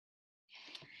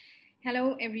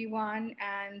Hello, everyone,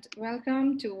 and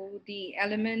welcome to the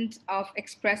Element of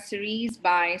Express series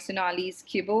by Sonalis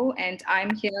Cubo. And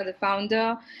I'm here, the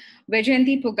founder,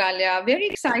 Vayjayanti Pugalia. Very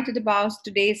excited about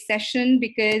today's session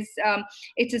because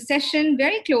it's a session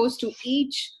very close to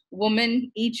each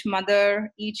woman, each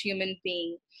mother, each human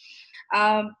being.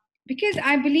 Um, because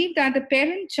I believe that the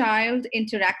parent-child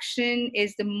interaction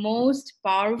is the most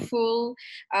powerful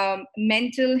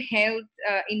mental health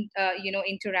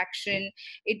interaction.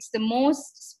 It's the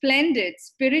most splendid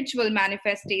spiritual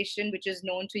manifestation which is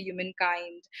known to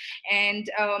humankind. And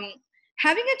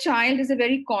having a child is a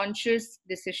very conscious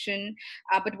decision,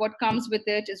 but what comes with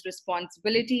it is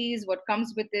responsibilities. What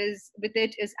comes with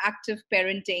it is active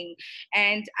parenting.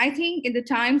 And I think in the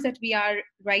times that we are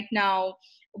right now,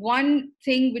 one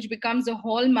thing which becomes a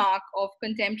hallmark of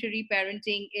contemporary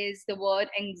parenting is the word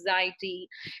anxiety.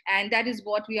 And that is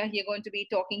what we are here going to be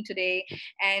talking today.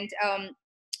 And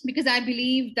because I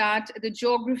believe that the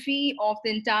geography of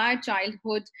the entire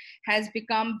childhood has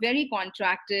become very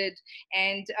contracted,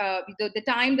 and the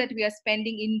time that we are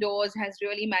spending indoors has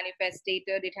really manifested,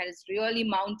 it has really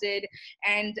mounted,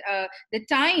 and the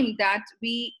time that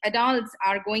we adults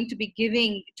are going to be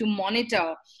giving to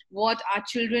monitor what our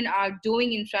children are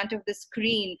doing in front of the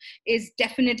screen is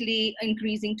definitely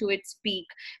increasing to its peak.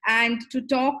 And to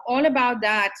talk all about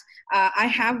that, I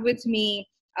have with me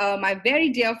my very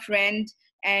dear friend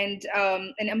and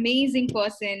an amazing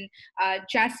person,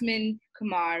 Jasmin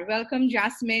Kumar. Welcome,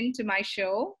 Jasmin, to my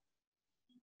show.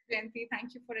 Vayjayanti,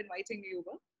 thank you for inviting me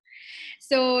over.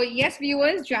 So, yes,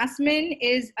 viewers, Jasmin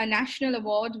is a national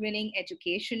award winning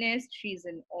educationist. She's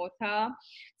an author,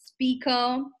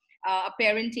 speaker, a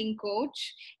parenting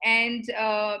coach, and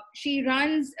she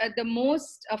runs the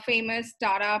most famous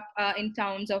startup in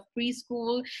terms of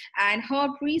preschool. And her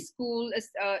preschool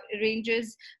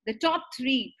ranges the top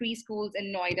three preschools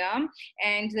in Noida,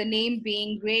 and the name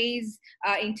being Grace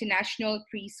International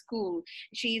Preschool.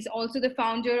 She's also the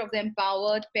founder of the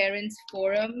Empowered Parents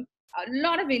Forum. A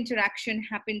lot of interaction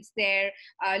happens there,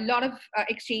 a lot of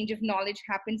exchange of knowledge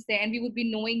happens there, and we would be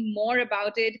knowing more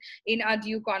about it in our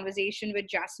due conversation with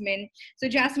Jasmin. So,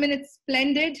 Jasmin, it's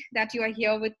splendid that you are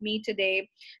here with me today.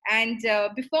 And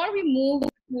before we move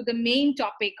to the main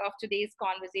topic of today's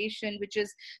conversation, which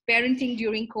is parenting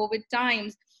during COVID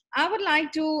times, I would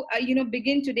like to,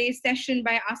 begin today's session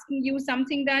by asking you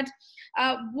something that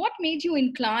what made you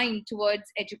inclined towards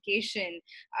education?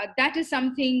 That is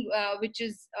something which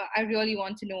is I really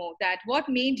want to know. That what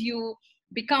made you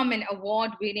become an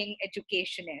award-winning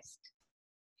educationist?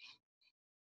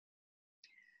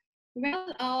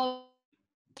 Well,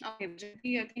 okay,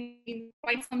 Vayjayanti, I think it's been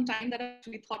quite some time that I've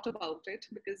actually thought about it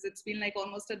because it's been like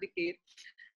almost a decade.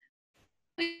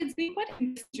 It's been quite an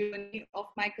interesting journey of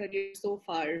my career so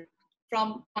far,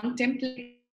 from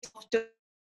contemplating software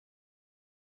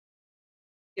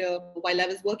while I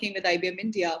was working with IBM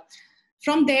India.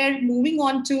 From there, moving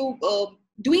on to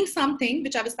doing something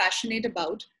which I was passionate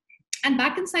about. And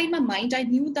back inside my mind, I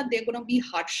knew that there were going to be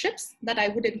hardships that I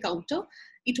would encounter.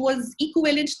 It was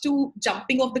equivalent to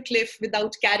jumping off the cliff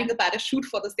without carrying a parachute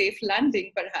for the safe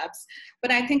landing, perhaps.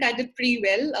 But I think I did pretty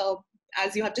well.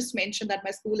 As you have just mentioned, that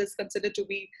my school is considered to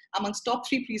be amongst top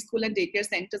three preschool and daycare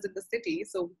centers in the city.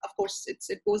 So, of course, it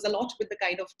goes a lot with the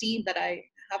kind of team that I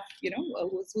have,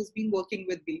 who's been working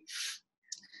with me.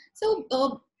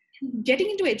 So, getting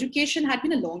into education had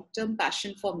been a long-term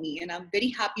passion for me, and I'm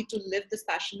very happy to live this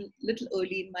passion a little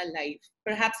early in my life.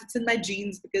 Perhaps it's in my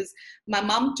genes because my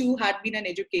mom too had been an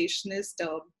educationist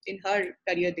in her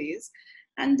career days.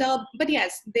 And but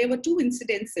yes, there were two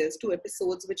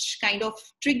episodes which kind of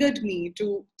triggered me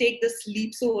to take this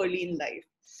leap so early in life.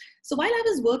 So while I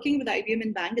was working with IBM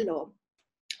in Bangalore,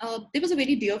 there was a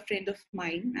very dear friend of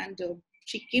mine, and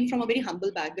she came from a very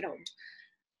humble background.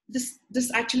 This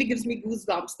actually gives me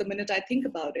goosebumps the minute I think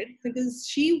about it, because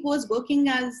she was working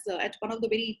as at one of the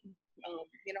very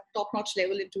top-notch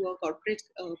level into a corporate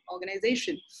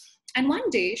organization, and one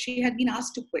day she had been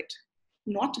asked to quit,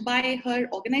 not by her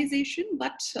organization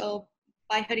but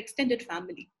by her extended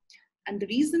family, and the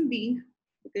reason being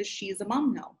because she is a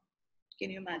mom now. Can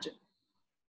you imagine?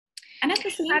 And at the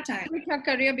same time, quit her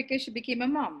career because she became a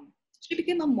mom. She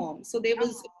became a mom. So there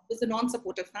was a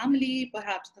non-supportive family.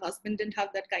 Perhaps the husband didn't have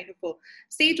that kind of a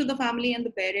say to the family and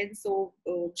the parents. So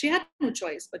she had no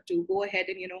choice but to go ahead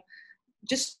and,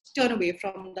 just turn away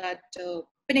from that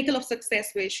pinnacle of success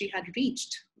where she had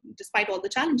reached, despite all the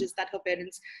challenges that her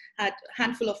parents had a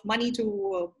handful of money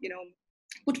to,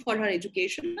 put for her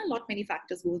education. A lot many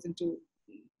factors goes into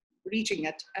reaching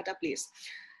at a place.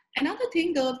 Another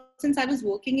thing, since I was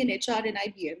working in HR in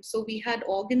IBM, so we had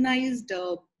organized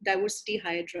diversity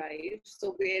hire drive,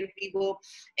 so where we were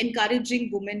encouraging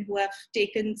women who have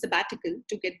taken sabbatical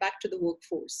to get back to the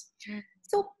workforce.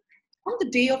 So on the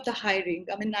day of the hiring,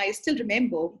 I mean, I still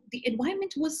remember the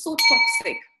environment was so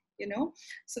toxic, you know.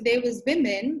 So there was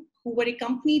women who were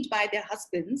accompanied by their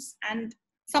husbands, and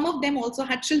some of them also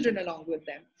had children along with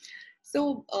them.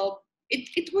 So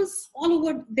it was all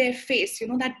over their face, you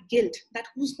know, that guilt, that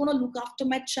who's going to look after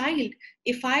my child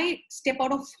if I step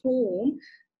out of home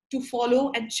to follow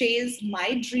and chase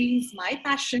my dreams, my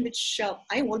passion, which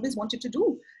I always wanted to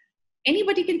do.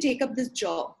 Anybody can take up this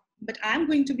job, but I'm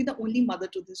going to be the only mother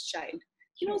to this child.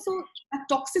 You know, so that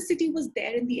toxicity was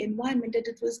there in the environment, and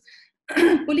it was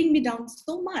pulling me down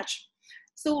so much.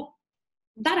 So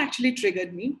that actually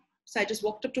triggered me. So I just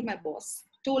walked up to my boss,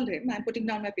 told him I'm putting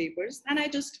down my papers, and I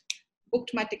just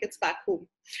booked my tickets back home.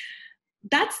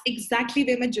 That's exactly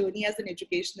where my journey as an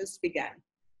educationist began.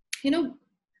 You know,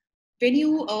 when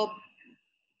you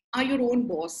are your own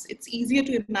boss, it's easier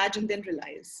to imagine than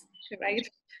realize, right?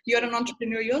 You're an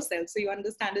entrepreneur yourself, so you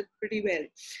understand it pretty well.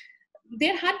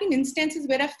 There had been instances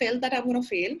where I felt that I'm going to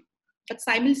fail, but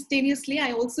simultaneously,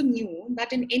 I also knew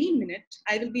that in any minute,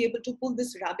 I will be able to pull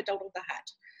this rabbit out of the hat.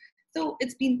 So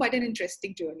it's been quite an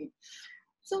interesting journey.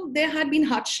 So there had been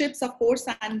hardships, of course,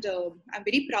 and I'm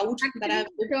very proud that I've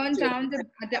turned down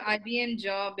the IBM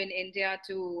job in India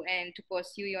to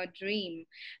pursue your dream.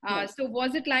 So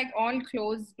was it like all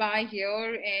close by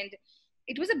here, and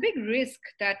it was a big risk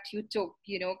that you took,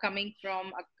 you know, coming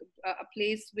from a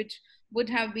place which would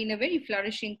have been a very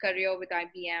flourishing career with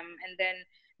IBM, and then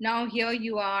now here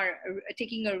you are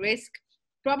taking a risk,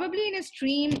 probably in a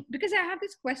stream. Because I have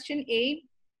this question: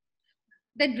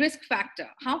 that risk factor,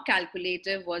 how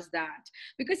calculative was that?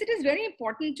 Because it is very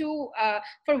important to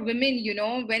for women, you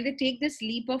know, when they take this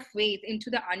leap of faith into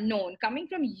the unknown, coming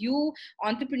from you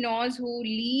entrepreneurs who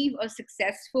leave a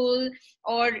successful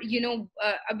or, you know,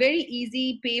 a very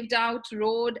easy paved out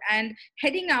road and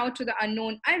heading out to the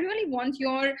unknown. I really want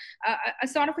your a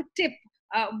sort of a tip.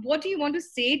 What do you want to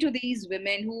say to these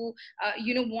women who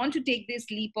you know, want to take this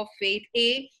leap of faith,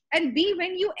 A, and B,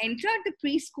 when you entered the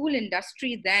preschool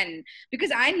industry then?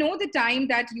 Because I know the time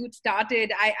that you'd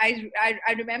started. I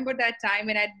remember that time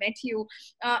when I'd met you.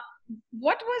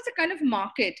 What was the kind of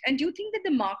market, and do you think that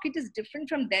the market is different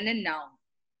from then and now?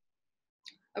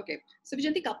 Okay, so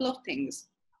Vayjayanti, a couple of things.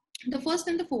 The first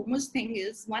and the foremost thing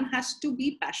is one has to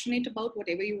be passionate about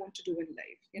whatever you want to do in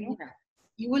life. You know,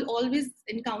 you will always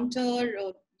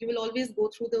encounter, you will always go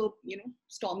through the, you know,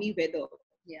 stormy weather.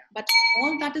 But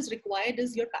all that is required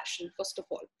is your passion, first of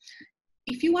all.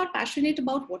 If you are passionate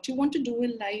about what you want to do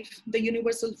in life, the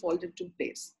universe will fall into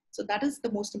place. So that is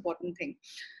the most important thing.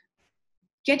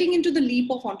 Getting into the leap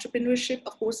of entrepreneurship,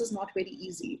 of course, is not very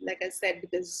easy, like I said,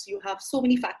 because you have so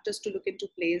many factors to look into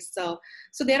place. So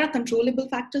there are controllable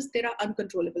factors, there are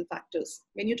uncontrollable factors.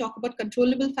 When you talk about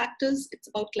controllable factors, it's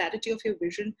about clarity of your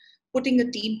vision, putting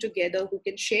a team together who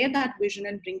can share that vision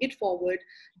and bring it forward,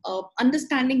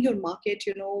 understanding your market,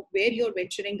 you know, where you're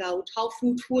venturing out, how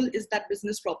fruitful is that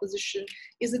business proposition,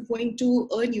 is it going to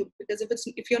earn you? Because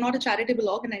if you're not a charitable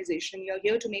organization, you're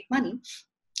here to make money.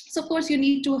 So of course you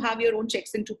need to have your own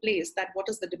checks into place, that what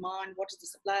is the demand, what is the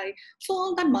supply. So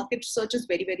all that market research is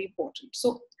very, very important.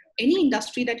 So any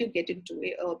industry that you get into,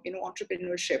 you know,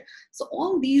 entrepreneurship. So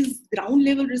all these ground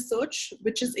level research,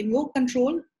 which is in your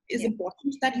control, is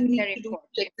important, that you need to do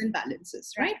checks and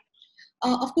balances, right?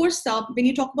 Of course, when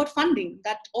you talk about funding,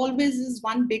 that always is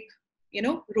one big, you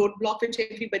know, roadblock which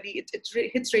everybody, it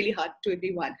hits really hard to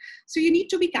everyone. So you need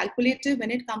to be calculative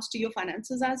when it comes to your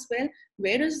finances as well.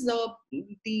 Where is the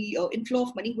inflow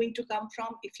of money going to come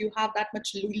from? If you have that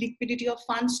much liquidity of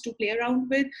funds to play around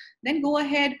with, then go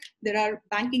ahead. There are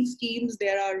banking schemes.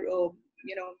 There are,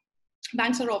 you know,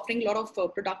 banks are offering a lot of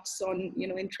products on, you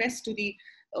know, interest to the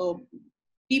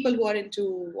people who are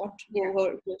into who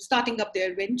are starting up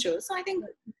their ventures. So I think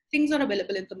things are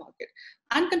available in the market.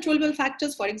 Uncontrollable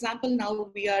factors, for example, now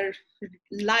we are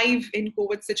live in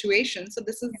COVID situation. So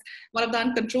this is one of the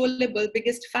uncontrollable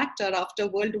biggest factor after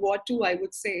World War II, I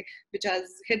would say, which has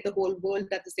hit the whole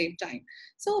world at the same time.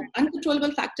 So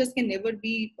uncontrollable factors can never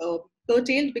be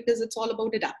curtailed, because it's all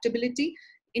about adaptability.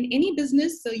 In any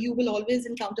business, you will always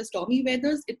encounter stormy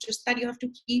weathers. It's just that you have to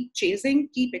keep chasing,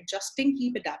 keep adjusting,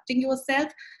 keep adapting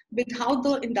yourself with how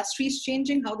the industry is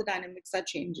changing, how the dynamics are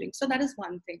changing. So that is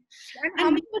one thing. And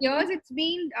how many years it's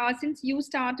been since you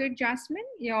started, Jasmin,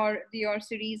 your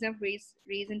series of Race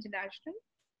International?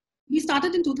 We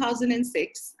started in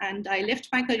 2006, and I left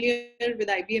my career with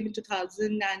IBM in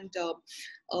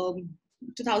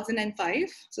 2005.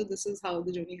 So this is how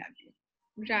the journey happened.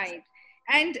 Right.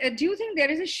 And do you think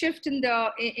there is a shift in the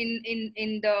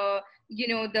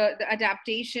the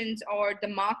adaptations or the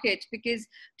market? Because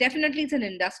definitely it's an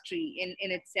industry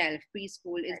in itself.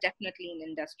 Preschool is definitely an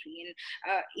industry, and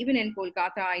even in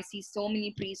Kolkata, I see so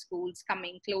many preschools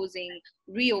coming, closing,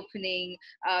 reopening,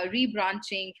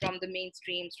 rebranching from the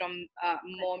mainstreams, from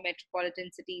more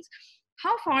metropolitan cities.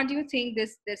 How far do you think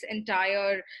this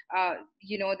entire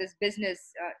this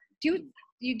business? Do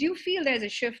you feel there's a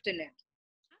shift in it?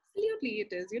 Absolutely,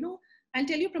 it is. I'll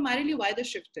tell you primarily why the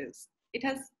shift is. It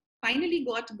has finally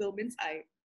got government's eye.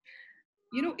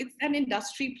 It's an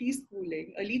industry,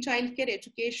 preschooling, early childcare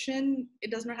education. It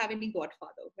does not have any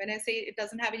godfather. When I say it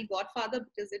doesn't have any godfather,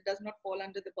 because it does not fall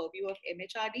under the purview of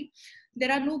MHRD,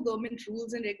 there are no government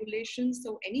rules and regulations.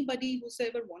 So anybody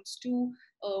whosoever wants to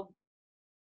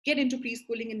get into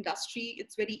preschooling industry,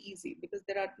 it's very easy because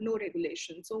there are no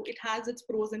regulations. So it has its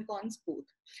pros and cons both.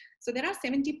 So there are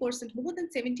 70%, more than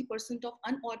 70% of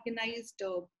unorganized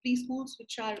preschools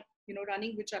which are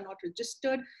running, which are not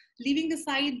registered. Leaving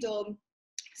aside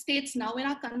states now in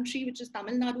our country, which is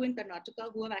Tamil Nadu and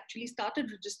Karnataka, who have actually started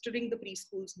registering the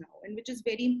preschools now, and which is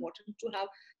very important to have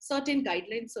certain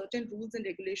guidelines, certain rules and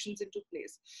regulations into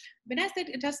place. When I said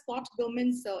it has caught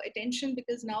government's attention,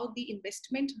 because now the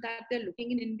investment that they're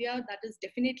looking in India, that is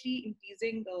definitely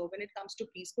increasing when it comes to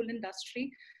preschool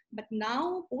industry. But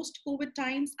now, post-COVID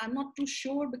times, I'm not too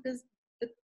sure, because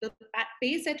the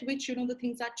pace at which the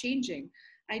things are changing.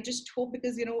 I just hope,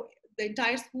 because the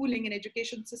entire schooling and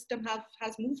education system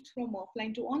has moved from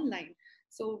offline to online.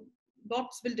 So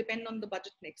lots will depend on the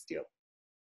budget next year.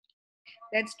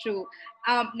 That's true.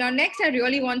 Now, next, I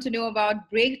really want to know about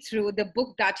Breakthrough, the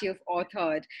book that you've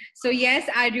authored. So, yes,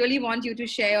 I really want you to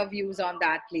share your views on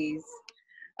that, please.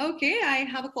 Okay, I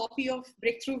have a copy of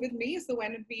Breakthrough with me, so why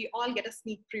don't we all get a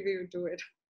sneak preview into it?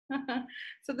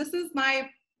 So this is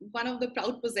one of the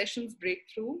proud possessions,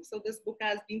 Breakthrough. So this book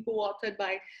has been co-authored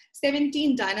by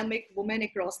 17 dynamic women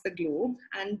across the globe.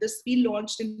 And this we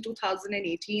launched in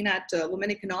 2018 at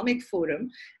Women Economic Forum.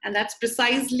 And that's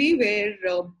precisely where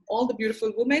all the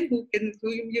beautiful women who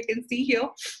you can see here,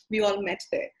 we all met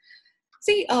there.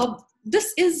 See,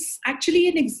 this is actually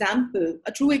an example,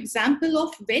 a true example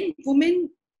of when women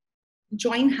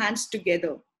join hands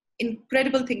together,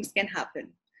 incredible things can happen.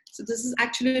 So this is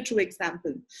actually a true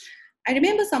example. I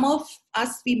remember some of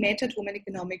us, we met at Women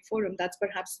Economic Forum. That's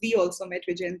perhaps we also met,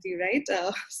 Vayjayanti, right?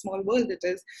 Small world it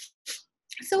is.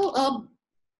 So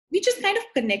we just kind of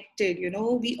connected,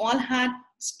 we all had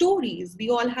stories. We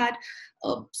all had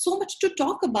so much to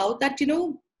talk about that,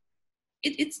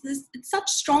 it's such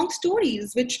strong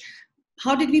stories, which,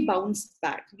 how did we bounce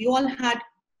back? We all had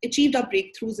achieved our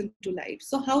breakthroughs into life.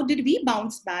 So how did we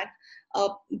bounce back?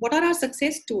 What are our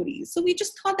success stories? So we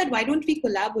just thought that why don't we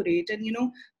collaborate and,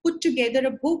 put together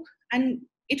a book. And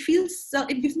it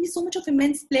gives me so much of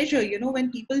immense pleasure,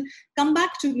 when people come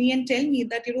back to me and tell me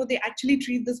that, they actually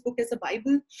treat this book as a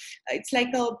Bible. It's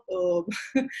like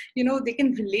they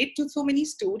can relate to so many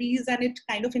stories, and it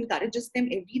kind of encourages them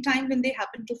every time when they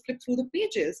happen to flip through the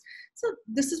pages. So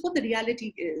this is what the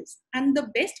reality is. And the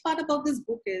best part about this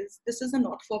book is this is a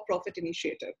not-for-profit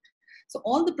initiative. So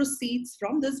all the proceeds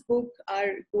from this book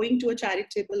are going to a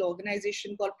charitable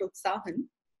organization called Protsahan.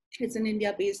 It's an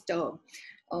India-based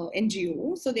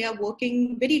NGO. So they are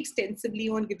working very extensively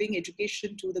on giving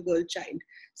education to the girl child.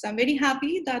 So I'm very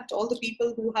happy that all the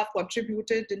people who have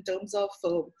contributed in terms of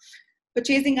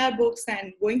purchasing our books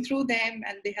and going through them,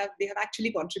 and they have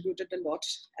actually contributed a lot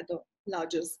at a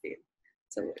larger scale.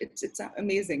 So it's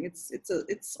amazing.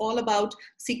 It's all about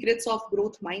secrets of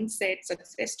growth mindset,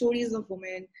 success stories of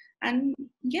women, and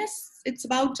yes, it's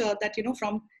about that,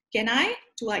 from can I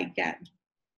to I can.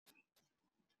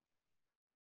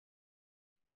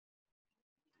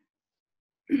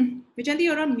 Vayjayanti,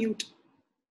 you're on mute.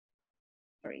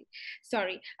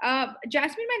 Sorry.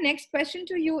 Jasmin, my next question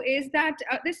to you is that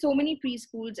there's so many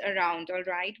preschools around, all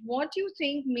right? What do you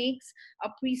think makes a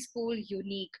preschool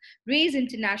unique? Raise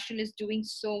International is doing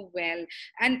so well.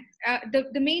 And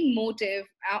the main motive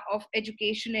of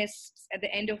educationists at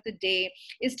the end of the day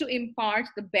is to impart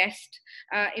the best,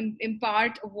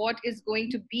 impart what is going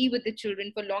to be with the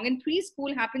children for long. And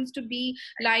preschool happens to be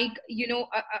like,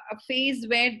 a phase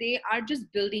where they are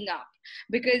just building up.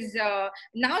 Because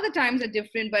now the times are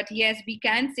different, but yes, we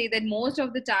can say that most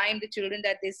of the time the children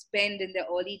that they spend in the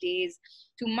early days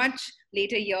to much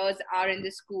later years are in the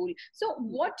school. So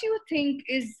what do you think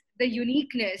is the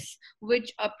uniqueness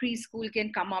which a preschool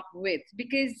can come up with?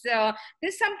 Because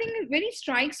there's something that very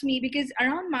strikes me, because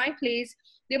around my place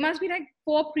there must be like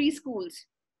 4 preschools.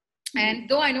 And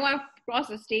though I know I've crossed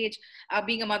the stage,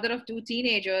 being a mother of 2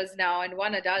 teenagers now and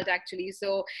one adult actually.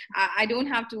 So I don't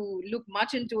have to look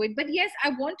much into it. But yes, I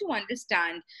want to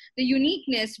understand the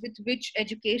uniqueness with which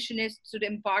educationists should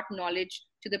impart knowledge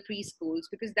to the preschools,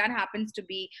 because that happens to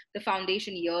be the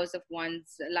foundation years of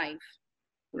one's life.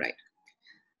 Right.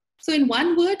 So in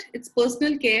one word, it's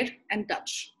personal care and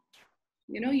touch.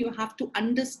 You have to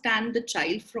understand the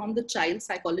child from the child's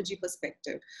psychology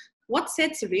perspective. What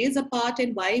sets Rays apart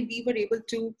and why we were able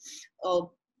to,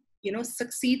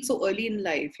 succeed so early in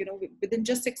life. Within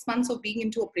just 6 months of being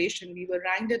into operation, we were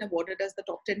ranked and awarded as the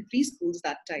top 10 preschools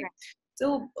that time.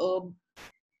 So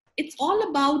it's all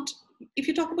about, if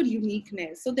you talk about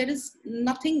uniqueness, so there is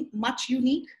nothing much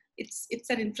unique. It's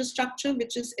an infrastructure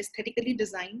which is aesthetically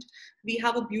designed. We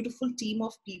have a beautiful team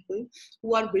of people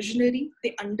who are visionary.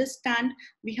 They understand.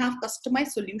 We have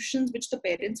customized solutions which the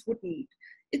parents would need.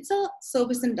 It's a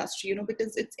service industry,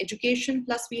 because it's education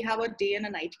plus we have a day and a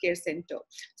night care center.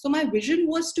 So my vision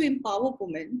was to empower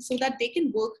women so that they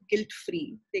can work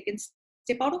guilt-free. They can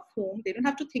step out of home. They don't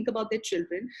have to think about their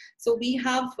children. So we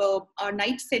have our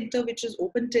night center, which is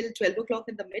open till 12 o'clock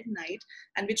in the midnight,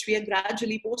 and which we are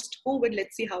gradually post-COVID.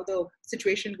 Let's see how the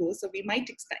situation goes. So we might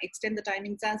extend the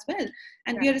timings as well.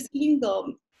 And we are receiving a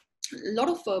lot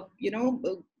of,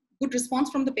 good response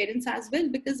from the parents as well,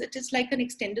 because it is like an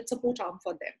extended support arm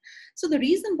for them. So the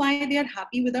reason why they are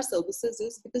happy with our services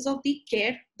is because of the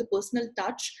care, the personal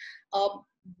touch,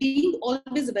 being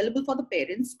always available for the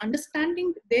parents,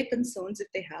 understanding their concerns if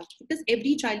they have, because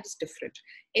every child is different.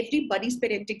 Everybody's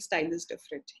parenting style is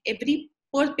different. Every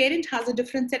parent has a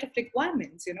different set of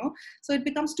requirements, so it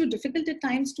becomes too difficult at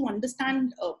times to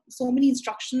understand so many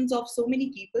instructions of so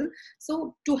many people.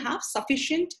 So to have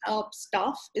sufficient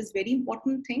staff is very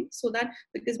important thing, so that,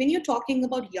 because when you're talking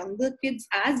about younger kids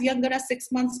as younger as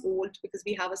 6 months old, because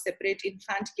we have a separate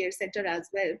infant care center as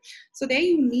well, so there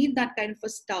you need that kind of a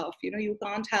staff. You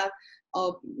can't have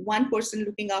one person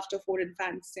looking after 4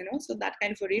 infants, so that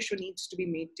kind of a ratio needs to be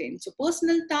maintained. So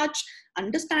personal touch,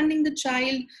 understanding the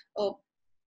child.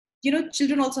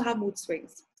 Children also have mood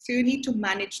swings. So you need to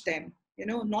manage them,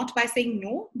 not by saying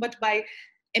no, but by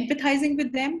empathizing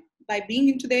with them, by being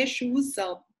into their shoes,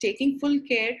 taking full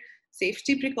care,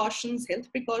 safety precautions,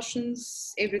 health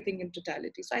precautions, everything in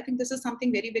totality. So I think this is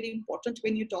something very, very important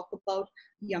when you talk about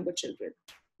younger children.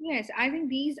 Yes, I think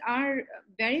these are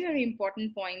very, very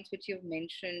important points which you've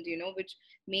mentioned, which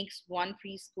makes one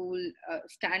preschool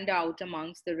stand out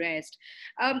amongst the rest.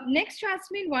 Next,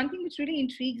 Jasmin, one thing which really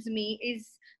intrigues me is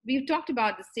we've talked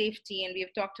about the safety and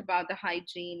we've talked about the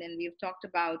hygiene and we've talked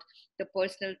about the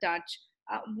personal touch.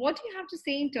 What do you have to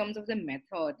say in terms of the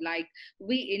method? Like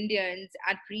we Indians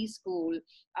at preschool,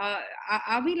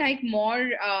 are we like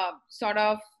more sort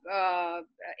of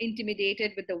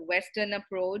intimidated with the Western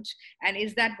approach? And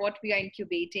is that what we are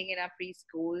incubating in our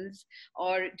preschools?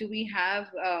 Or do we have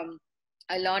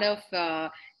a lot of,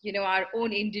 our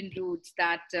own Indian roots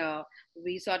that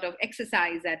we sort of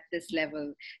exercise at this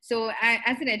level? So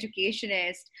as an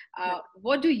educationist,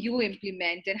 what do you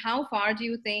implement and how far do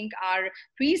you think our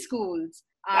preschools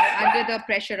are under the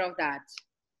pressure of that?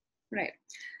 Right.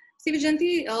 See,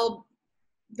 Vayjayanti,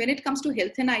 when it comes to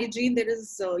health and hygiene, there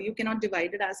is, you cannot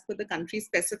divide it as per the country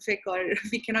specific, or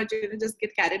we cannot just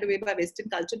get carried away by Western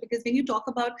culture, because when you talk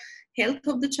about health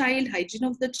of the child, hygiene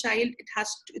of the child,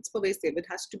 it's pervasive. It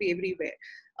has to be everywhere.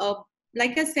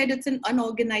 Like I said, it's an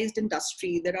unorganized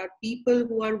industry. There are people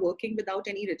who are working without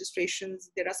any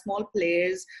registrations. There are small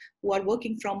players who are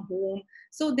working from home.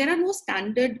 So there are no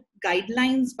standard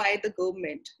guidelines by the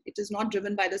government. It is not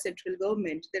driven by the central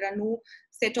government. There are no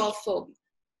set of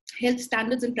health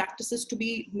standards and practices to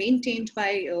be maintained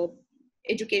by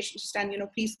education and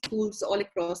preschools all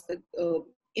across the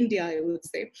India, I would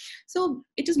say. So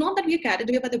it is not that we are carried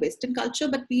away by the Western culture,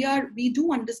 but we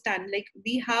do understand, like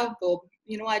we have our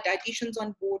dietitians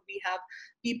on board. We have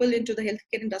people into the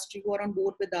healthcare industry who are on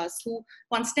board with us, who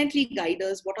constantly guide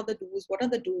us. What are the do's? What are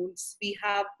the don'ts? We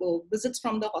have visits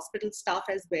from the hospital staff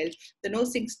as well, the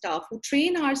nursing staff, who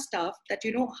train our staff that,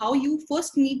 how you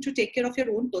first need to take care of your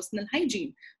own personal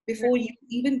hygiene before you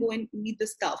even go and meet the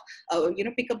staff,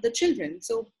 pick up the children.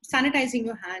 So sanitizing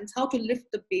your hands, how to lift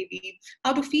the baby,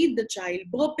 how to feed the child.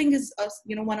 Burping is,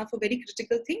 one of a very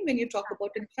critical thing when you talk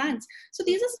about infants. So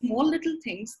these are small little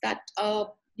things that,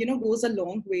 goes a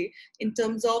long way in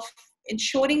terms of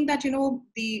ensuring that,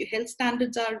 the health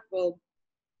standards are,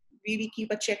 we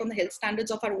keep a check on the health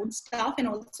standards of our own staff, and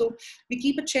also we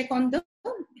keep a check on the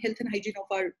health and hygiene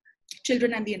of our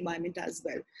children and the environment as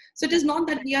well. So it is not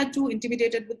that we are too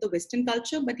intimidated with the Western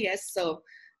culture, but yes,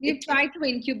 we've tried to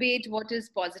incubate what is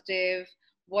positive,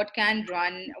 what can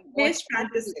run, Best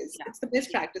practices. Yeah. It's the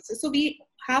best practices. So we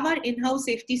have our in-house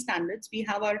safety standards. We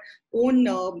have our own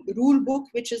rule book,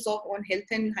 which is on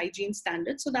health and hygiene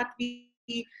standards, so that we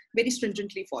very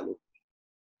stringently follow.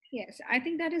 Yes, I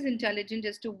think that is intelligent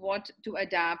as to what to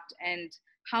adapt and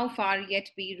how far yet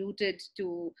be rooted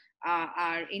to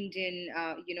our Indian,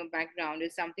 background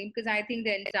is something, because I think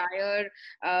the entire,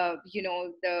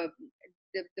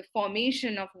 the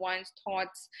formation of one's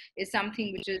thoughts is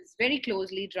something which is very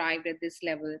closely derived at this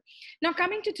level. Now,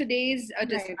 coming to today's Right.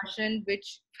 discussion,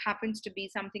 which happens to be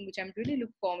something which I'm really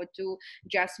look forward to,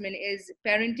 Jasmine, is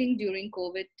parenting during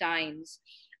COVID times.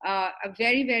 A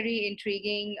very, very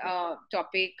intriguing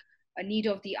topic, a need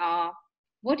of the hour.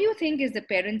 What do you think is the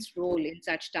parent's role in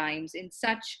such times, in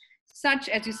such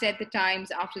as you said, the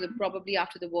times after the probably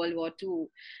after the World War II?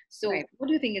 So, Right. what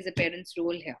do you think is the parent's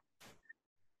role here?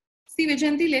 See,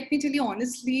 Vayjayanti, let me tell you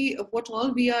honestly, what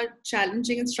all we are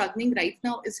challenging and struggling right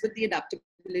now is with the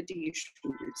adaptability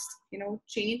issues.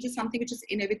 Change is something which is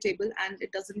inevitable and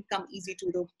it doesn't come easy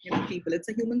to the people. It's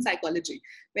a human psychology.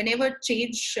 Whenever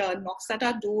change knocks at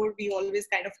our door, we always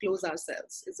kind of close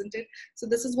ourselves, isn't it? So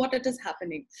this is what it is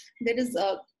happening.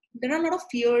 There are a lot of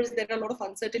fears, there are a lot of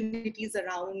uncertainties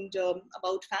around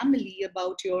about family,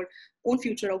 about your own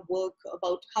future of work,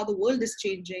 about how the world is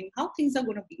changing, how things are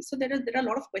going to be. So there are a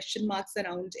lot of question marks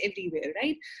around everywhere,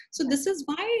 right? So this is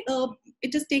why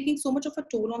it is taking so much of a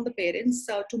toll on the parents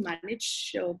to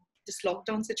manage this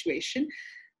lockdown situation.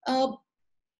 Uh,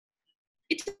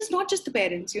 it is not just the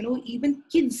parents, even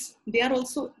kids, they are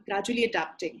also gradually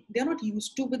adapting. They are not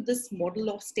used to with this model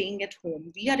of staying at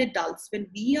home. We are adults. When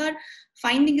we are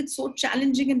finding it so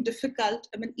challenging and difficult,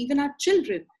 I mean, even our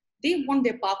children, they want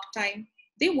their park time.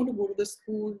 They want to go to the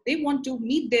school. They want to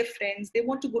meet their friends. They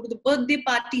want to go to the birthday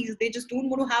parties. They just don't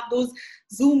want to have those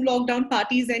Zoom lockdown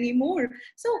parties anymore.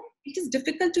 So it is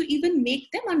difficult to even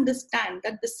make them understand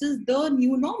that this is the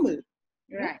new normal.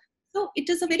 Right. So it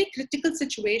is a very critical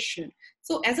situation.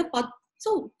 So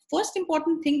first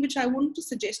important thing which I want to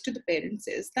suggest to the parents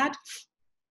is that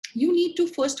you need to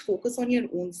first focus on your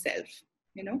own self.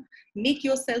 Make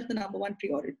yourself the number one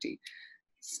priority.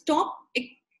 Stop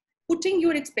putting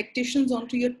your expectations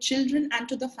onto your children and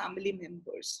to the family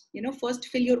members. First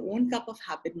fill your own cup of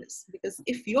happiness, because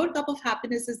if your cup of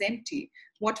happiness is empty,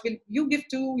 what will you give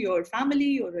to your family,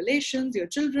 your relations, your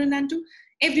children, and to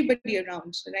everybody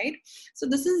around, right? So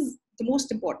this is the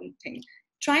most important thing.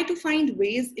 Try to find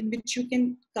ways in which you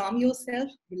can calm yourself,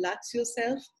 relax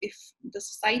yourself. If the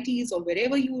societies or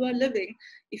wherever you are living,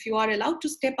 if you are allowed to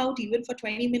step out even for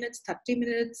 20 minutes, 30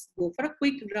 minutes, go for a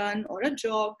quick run or a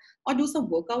jog, or do some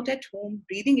workout at home,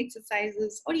 breathing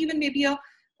exercises, or even maybe a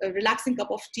relaxing cup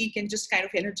of tea can just kind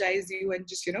of energize you and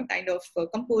just, kind of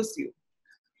compose you.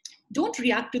 Don't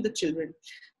react to the children,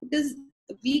 because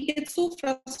we get so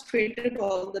frustrated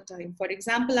all the time. For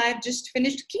example, I've just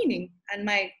finished cleaning and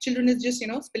my children is just,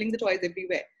 spilling the toys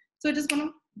everywhere. So it is going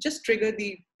to just trigger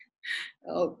the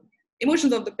uh,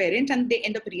 emotions of the parent, and they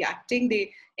end up reacting.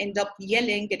 They end up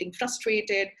yelling, getting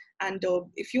frustrated. And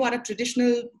if you are a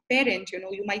traditional parent,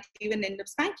 you might even end up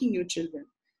spanking your children.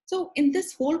 So in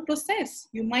this whole process,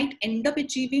 you might end up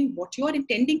achieving what you are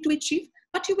intending to achieve,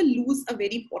 but you will lose a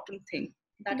very important thing.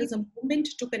 That is a moment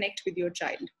to connect with your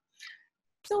child.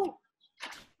 So,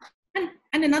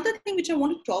 and another thing which I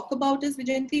want to talk about is,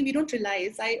 Vayjayanti, we don't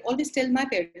realize, I always tell my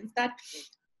parents that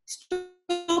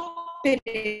stop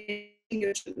parenting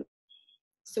your children.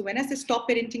 So when I say stop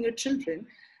parenting your children,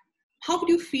 how would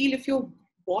you feel if your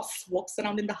boss walks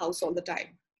around in the house all the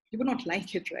time? You would not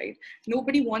like it, right?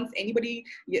 Nobody wants anybody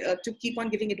to keep on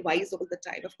giving advice all the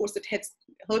time. Of course, it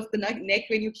hurts the neck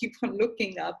when you keep on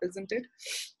looking up, isn't it?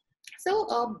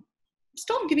 So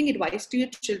stop giving advice to your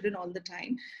children all the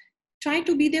time. Try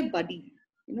to be their buddy.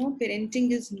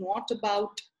 Parenting is not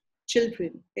about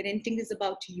children. Parenting is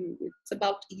about you. It's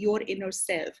about your inner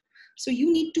self. So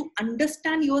you need to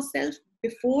understand yourself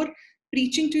before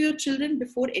preaching to your children,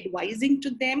 before advising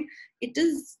to them. It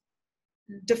is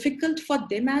difficult for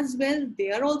them as well.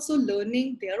 They are also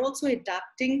learning. They are also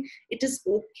adapting. It is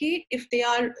okay if they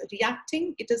are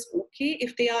reacting. It is okay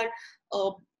if they are,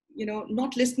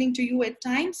 not listening to you at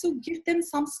times. So give them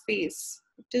some space.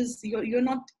 It is you're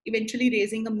not eventually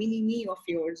raising a mini me of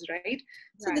yours, right?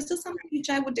 So Right. this is something which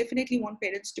I would definitely want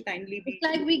parents to kindly be. It's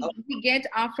like we get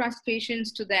our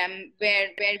frustrations to them, where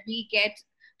we get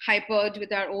hypered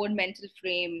with our own mental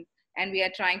frame, and we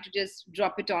are trying to just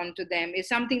drop it on to them, is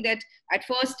something that at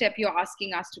first step you're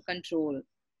asking us to control.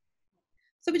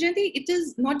 So Vayjayanti, it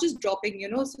is not just dropping,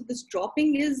 so this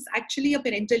dropping is actually a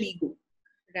parental ego.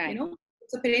 Right.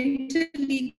 It's a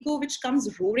parental ego which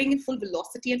comes roaring in full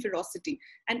velocity and ferocity.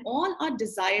 And all our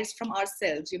desires from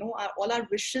ourselves, all our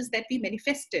wishes that we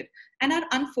manifested and are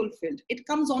unfulfilled, it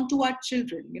comes onto our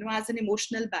children, as an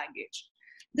emotional baggage.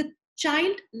 The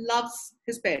child loves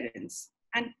his parents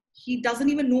and he doesn't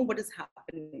even know what is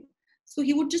happening. So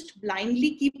he would just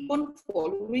blindly keep on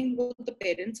following what the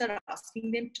parents are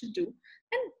asking them to do.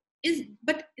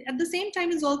 But at the same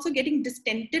time is also getting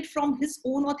distant from his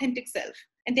own authentic self.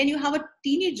 And then you have a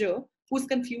teenager who's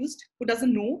confused, who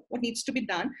doesn't know what needs to be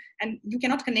done, and you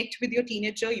cannot connect with your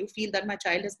teenager. You feel that my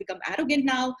child has become arrogant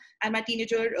now, and my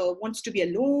teenager wants to be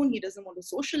alone, he doesn't want to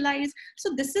socialize.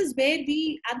 So this is where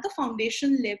we at the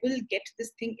foundation level get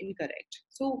this thing incorrect.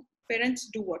 So parents,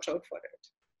 do watch out for it.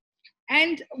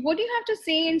 And what do you have to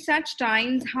say in such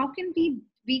times? How can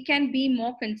we can be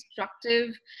more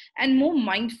constructive and more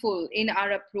mindful in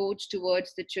our approach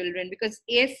towards the children? Because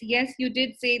yes, you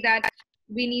did say that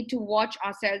we need to watch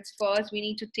ourselves first. We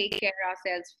need to take care of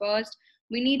ourselves first.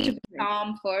 We need to be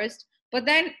calm first. But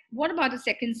then what about the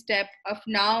second step of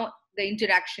now the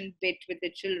interaction bit with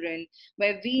the children,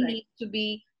 where we need to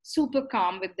be super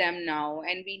calm with them now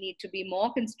and we need to be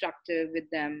more constructive with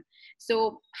them?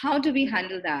 So how do we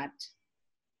handle that?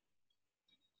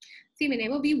 See,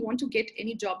 whenever we want to get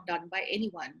any job done by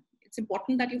anyone, it's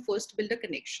important that you first build a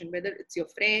connection, whether it's your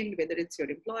friend, whether it's your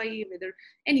employee, whether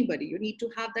anybody, you need to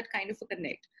have that kind of a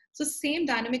connect. So same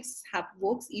dynamics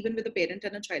works even with a parent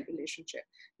and a child relationship.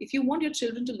 If you want your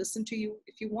children to listen to you,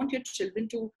 if you want your children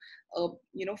to,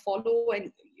 follow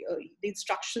and the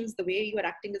instructions, the way you are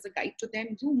acting as a guide to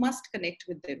them, you must connect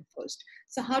with them first.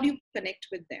 So how do you connect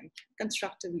with them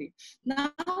constructively?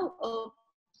 Now,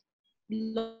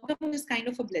 lockdown is kind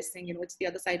of a blessing, it's the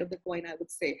other side of the coin, I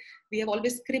would say. We have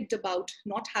always cribbed about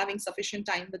not having sufficient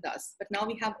time with us, but now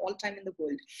we have all time in the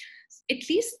world. At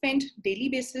least spend daily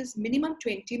basis, minimum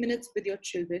 20 minutes with your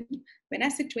children. When I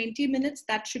say 20 minutes,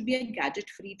 that should be a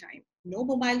gadget-free time. No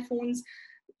mobile phones.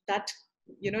 That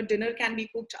dinner can be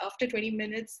cooked after 20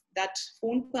 minutes. That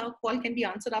phone call can be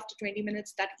answered after 20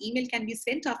 minutes. That email can be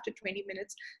sent after 20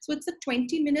 minutes. So it's a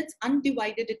 20 minutes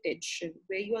undivided attention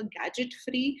where you are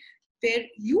gadget-free, where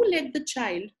you let the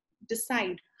child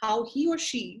decide how he or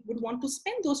she would want to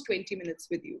spend those 20 minutes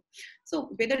with you.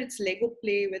 So whether it's Lego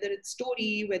play, whether it's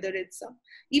story, whether it's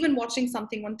even watching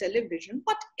something on television,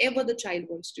 whatever the child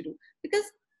wants to do, because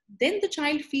then the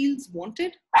child feels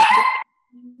wanted,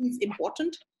 feels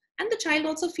important, and the child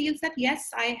also feels that yes,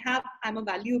 I'm a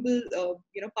valuable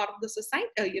part of the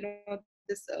society,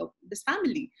 this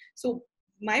family. So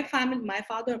my family, my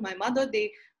father, my mother,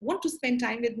 they want to spend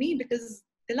time with me because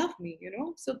they love me,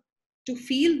 So to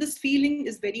feel this feeling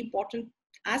is very important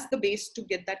as the base to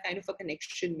get that kind of a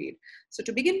connection made. So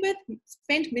to begin with,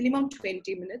 spend minimum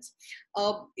 20 minutes.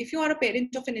 If you are a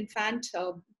parent of an infant,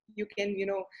 you can,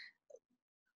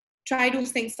 try to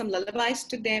sing some lullabies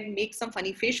to them, make some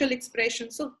funny facial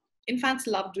expressions. So infants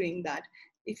love doing that.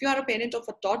 If you are a parent of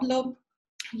a toddler,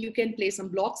 you can play some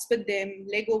blocks with them,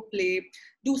 Lego play,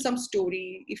 do some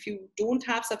story. If you don't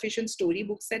have sufficient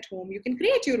storybooks at home, you can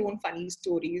create your own funny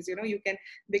stories. You can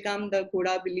become the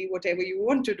Ghoda Billy, whatever you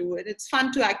want to do. And it's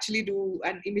fun to actually do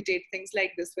and imitate things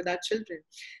like this with our children.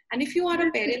 And if you are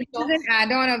a parent of... It's an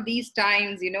add-on of these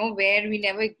times, where we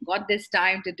never got this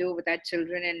time to do with our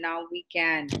children and now we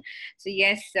can. So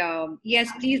yes,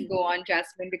 please go on,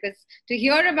 Jasmin, because to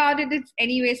hear about it, it's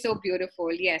anyway so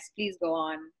beautiful. Yes, please go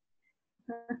on.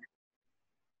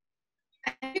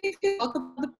 And if you talk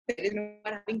about the parents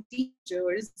having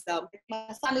teenagers,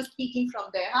 my son is speaking from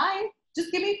there. Hi,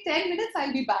 just give me 10 minutes,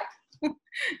 I'll be back.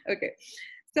 Okay.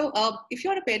 So if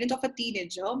you're a parent of a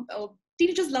teenager,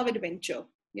 teenagers love adventure.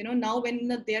 Now when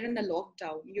they're in a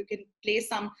lockdown, you can play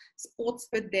some sports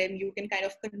with them. You can kind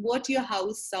of convert your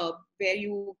house where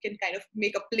you can kind of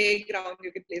make a playground.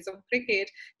 You can play some cricket.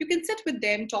 You can sit with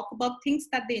them, talk about things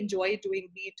that they enjoy doing,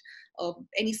 be it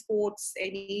any sports,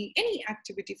 any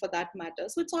activity for that matter.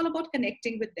 So it's all about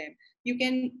connecting with them. You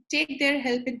can take their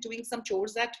help in doing some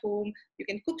chores at home. You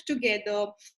can cook together.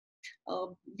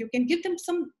 You can give them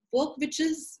some work which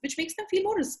makes them feel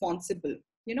more responsible.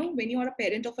 When you are a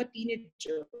parent of a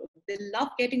teenager, they love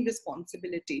getting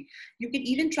responsibility. You can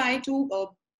even try to,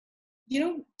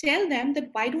 tell them that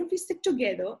why don't we sit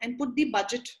together and put the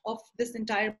budget of this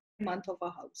entire month of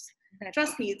our house.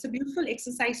 Trust me, it's a beautiful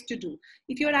exercise to do.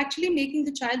 If you're actually making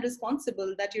the child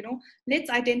responsible, that, let's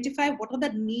identify what are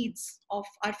the needs of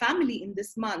our family in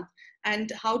this month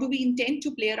and how do we intend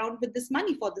to play around with this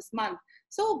money for this month.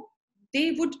 So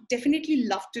they would definitely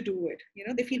love to do it.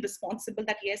 They feel responsible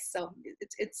that yes,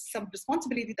 it's some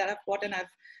responsibility that I've got and I've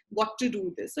got to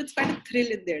do this. So it's quite a thrill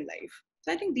in their life.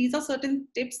 So I think these are certain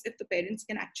tips if the parents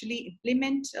can actually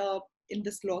implement in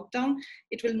this lockdown.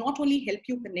 It will not only help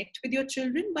you connect with your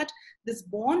children, but this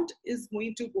bond is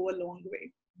going to go a long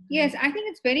way. Yes, I think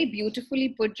it's very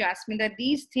beautifully put, Jasmine, that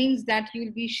these things that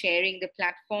you'll be sharing, the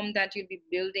platform that you'll be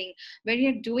building, where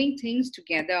you're doing things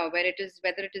together, whether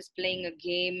it is playing a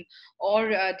game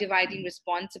or dividing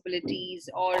responsibilities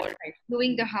or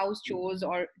doing the house chores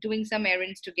or doing some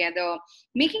errands together,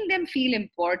 making them feel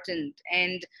important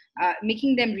and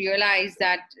making them realize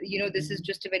that, this is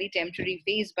just a very temporary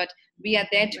phase, but we are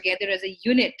there together as a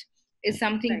unit is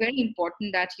something very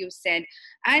important that you said.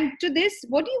 And to this,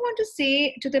 what do you want to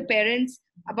say to the parents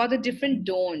about the different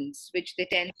don'ts, which they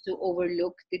tend to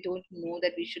overlook? They don't know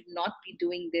that we should not be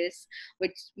doing this,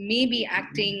 which may be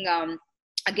acting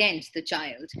against the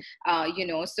child.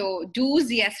 So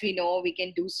do's, yes, we know we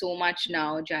can do so much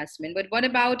now, Jasmine. But what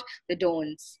about the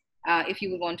don'ts? If you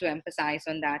would want to emphasize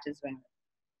on that as well.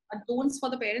 Don'ts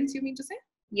for the parents, you mean to say?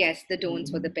 Yes, the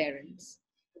don'ts for the parents.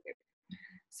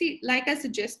 See, like I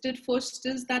suggested, first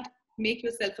is that make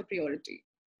yourself a priority.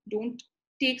 Don't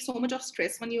take so much of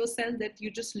stress on yourself that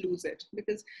you just lose it.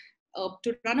 Because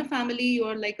to run a family,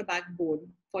 you're like a backbone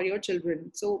for your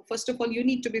children. So first of all, you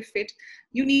need to be fit.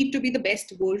 You need to be the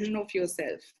best version of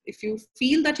yourself. If you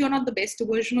feel that you're not the best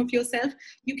version of yourself,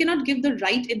 you cannot give the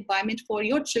right environment for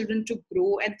your children to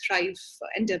grow and thrive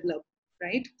and develop.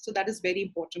 Right? So that is very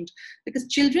important, because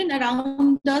children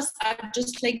around us are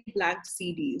just like blank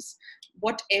CDs.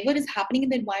 Whatever is happening in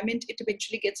the environment, it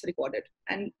eventually gets recorded.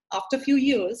 And after a few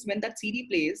years, when that CD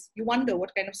plays, you wonder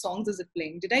what kind of songs is it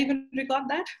playing? Did I even record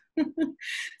that?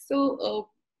 So,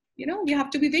 we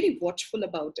have to be very watchful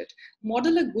about it.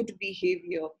 Model a good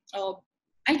behavior. I'll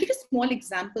give you small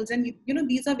examples, and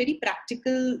these are very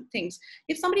practical things.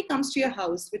 If somebody comes to your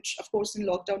house, which of course in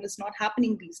lockdown is not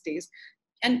happening these days,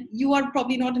 and you are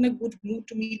probably not in a good mood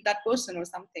to meet that person or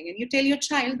something, and you tell your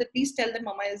child that please tell that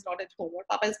mama is not at home or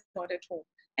papa is not at home,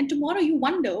 and tomorrow you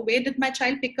wonder, where did my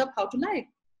child pick up how to lie?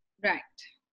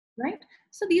 Right?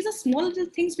 So these are small little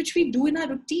things which we do in our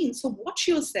routine. So watch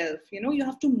yourself. You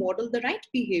have to model the right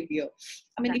behavior.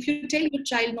 I mean, if you tell your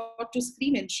child not to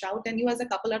scream and shout, and you as a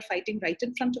couple are fighting right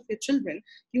in front of your children,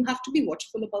 you have to be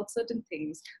watchful about certain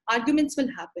things. Arguments will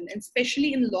happen, and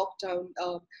especially in lockdown.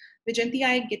 Vayjayanti,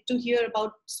 I get to hear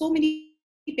about so many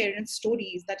parents'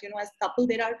 stories that, as a couple,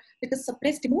 there are because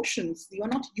suppressed emotions. You're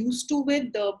not used to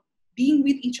with the being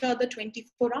with each other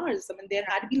 24 hours. I mean, there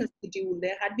had been a schedule,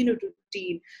 there had been a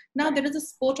routine. Now there is a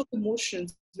sport of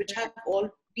emotions which have all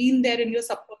been there in your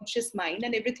subconscious mind,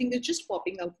 and everything is just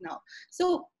popping out now.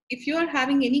 So if you are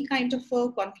having any kind of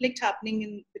a conflict happening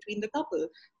in between the couple,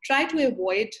 try to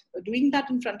avoid doing that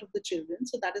in front of the children.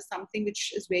 So that is something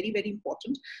which is very, very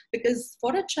important, because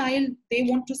for a child, they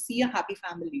want to see a happy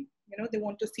family. They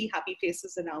want to see happy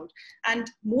faces around.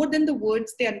 And more than the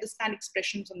words, they understand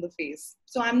expressions on the face.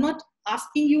 So I'm not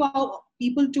asking you how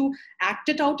people to act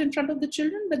it out in front of the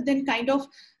children, but then kind of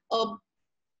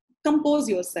compose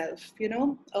yourself,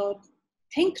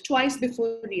 think twice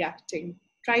before reacting.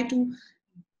 Try to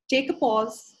take a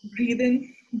pause, breathe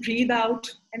in, breathe out,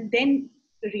 and then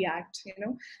react,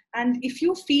 And if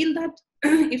you feel that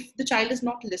if the child is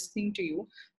not listening to you,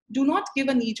 do not give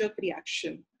a knee-jerk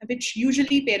reaction, which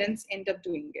usually parents end up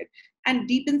doing it. And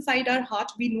deep inside our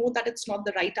heart, we know that it's not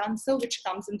the right answer, which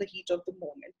comes in the heat of the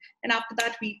moment. And after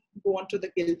that, we go on to the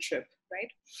guilt trip,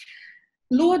 right?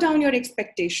 Lower down your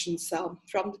expectations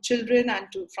from the children and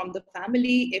from the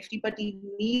family. Everybody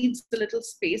needs a little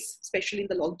space, especially in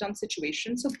the lockdown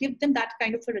situation. So give them that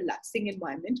kind of a relaxing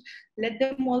environment. Let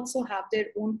them also have their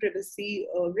own privacy,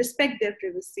 respect their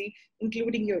privacy,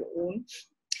 including your own.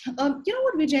 You know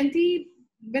what, Vayjayanti,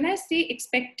 when I say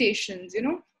expectations,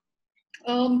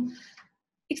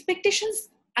 expectations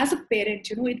as a parent,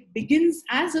 it begins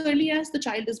as early as the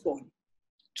child is born.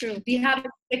 True. We have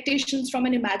expectations from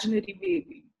an imaginary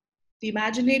baby. The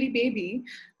imaginary baby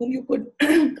whom you could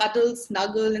cuddle,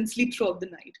 snuggle, and sleep throughout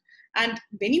the night. And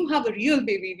when you have a real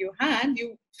baby in your hand,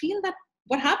 you feel that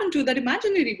what happened to that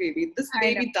imaginary baby? This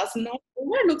baby does not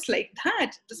looks like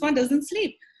that. This one doesn't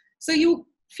sleep. So you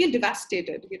feel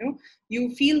devastated,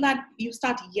 you feel that you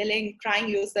start yelling, crying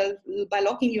yourself by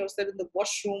locking yourself in the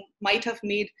washroom, might have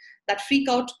made that freak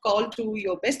out call to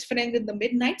your best friend in the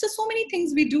midnight. So many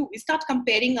things we do. We start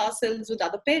comparing ourselves with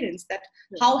other parents, that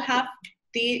how have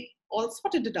they all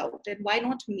sorted it out and why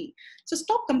not me? So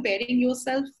stop comparing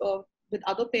yourself with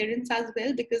other parents as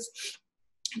well, because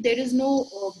there is no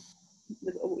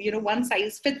one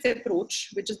size fits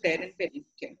approach which is there in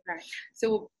parenting. Right.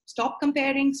 So Stop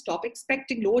comparing, stop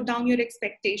expecting, lower down your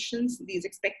expectations. These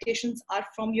expectations are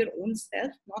from your own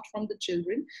self, not from the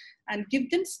children, and give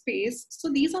them space. So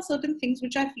these are certain things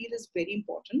which I feel is very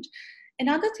important.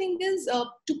 Another thing is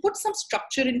to put some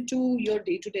structure into your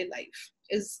day-to-day life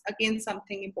is again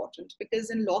something important, because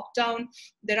in lockdown,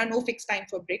 there are no fixed time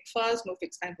for breakfast, no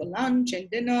fixed time for lunch and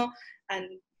dinner. And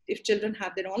if children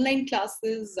have their online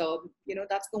classes,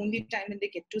 that's the only time when they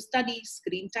get to study.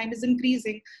 Screen time is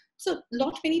increasing. So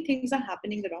many things are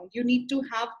happening around. You need to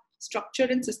have structure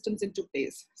and systems into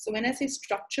place. So when I say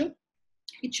structure,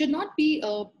 it should not be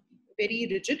very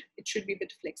rigid. It should be a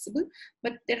bit flexible,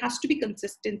 but there has to be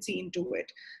consistency into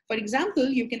it. For example,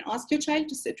 you can ask your child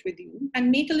to sit with you and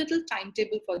make a little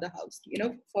timetable for the house,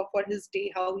 for his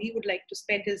day, how he would like to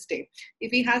spend his day.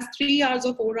 If he has 3 hours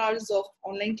or 4 hours of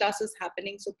online classes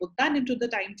happening, so put that into the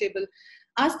timetable.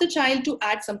 Ask the child to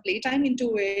add some playtime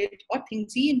into it, or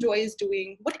things he enjoys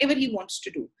doing, whatever he wants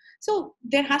to do. So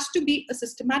there has to be a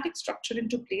systematic structure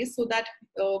into place, so that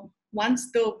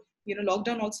once the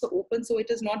lockdown also opens, so it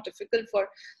is not difficult for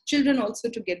children also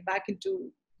to get back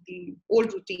into the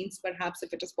old routines, perhaps,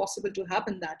 if it is possible to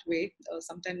happen that way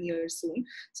sometime near soon.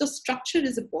 So structure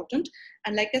is important.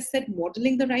 And like I said,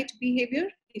 modeling the right behavior.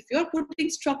 If you're putting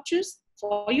structures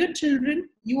for your children,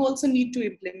 you also need to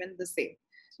implement the same.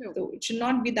 So it should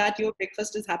not be that your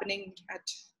breakfast is happening at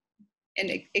an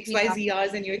XYZ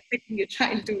hours and you're expecting your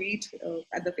child to eat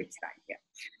at the fixed time. Yeah.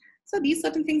 So these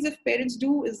certain things, if parents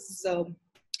do, is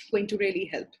going to really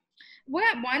help. Well,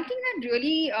 one thing that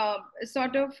really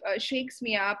shakes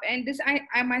me up, and this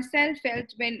I myself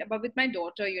felt with my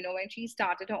daughter, when she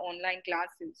started her online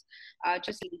classes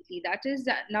just lately, that is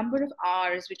the number of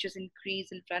hours which has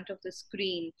increased in front of the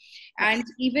screen. And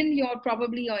even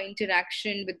probably your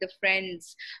interaction with the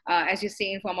friends, as you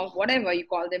say, in form of whatever you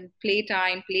call them,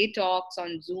 playtime, play talks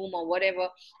on Zoom or whatever,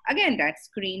 again, that's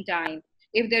screen time.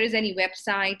 If there is any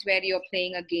website where you're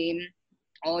playing a game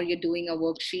or you're doing a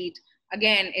worksheet,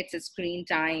 again, it's a screen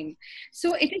time.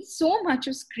 So it is so much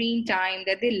of screen time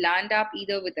that they land up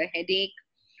either with a headache,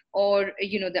 or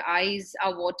the eyes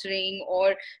are watering,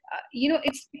 or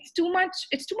it's too much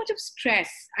of stress,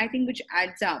 I think, which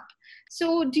adds up.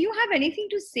 So do you have anything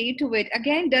to say to it?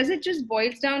 Again, does it just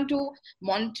boils down to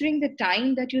monitoring the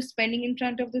time that you're spending in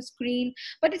front of the screen?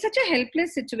 But it's such a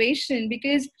helpless situation,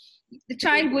 because the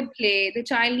child would play, the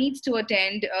child needs to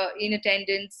attend in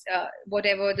attendance,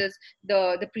 whatever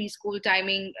the preschool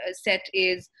timing set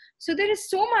is. So there is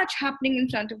so much happening in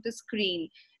front of the screen.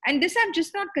 And this, I'm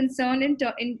just not concerned in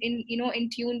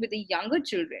tune with the younger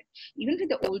children, even with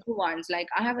the older ones. Like,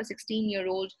 I have a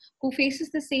 16-year-old who faces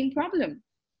the same problem.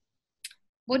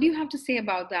 What do you have to say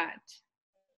about that?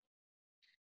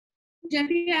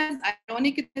 Generally, as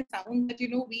ironic it may sound, that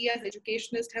we as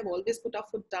educationists have always put our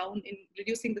foot down in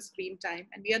reducing the screen time,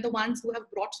 and we are the ones who have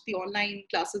brought the online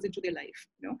classes into their life.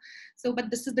 So,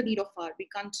 but this is the need of hour. We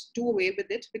can't do away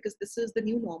with it, because this is the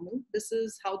new normal. This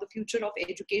is how the future of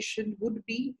education would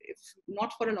be, if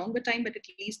not for a longer time, but at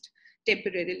least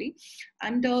temporarily.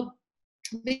 And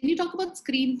when you talk about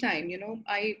screen time,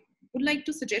 I would like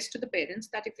to suggest to the parents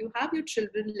that if you have your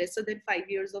children lesser than 5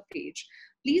 years of age,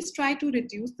 please try to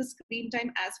reduce the screen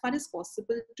time as far as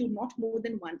possible to not more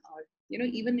than 1 hour.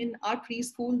 Even in our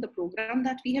preschool, the program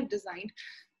that we have designed,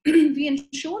 we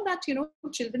ensure that,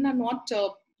 children are not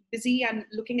busy and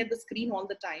looking at the screen all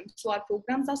the time. So our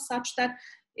programs are such that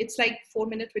it's like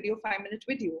 4-minute video, 5-minute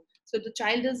video. So the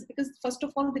child is, because first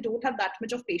of all, they don't have that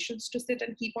much of patience to sit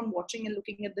and keep on watching and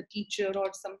looking at the teacher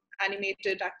or some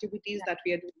animated activities that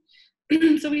we are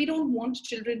doing. So we don't want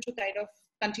children to kind of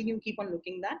keep on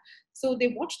looking that. So they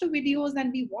watch the videos,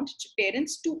 and we want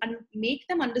parents to make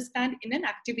them understand in an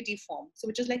activity form. So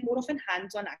which is like more of an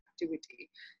hands-on activity.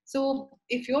 So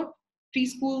if your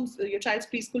child's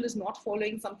preschool is not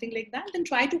following something like that, then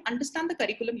try to understand the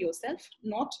curriculum yourself,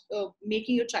 not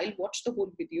making your child watch the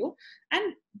whole video,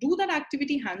 and do that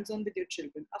activity hands-on with your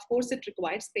children. Of course, it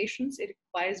requires patience, it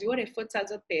requires your efforts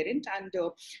as a parent,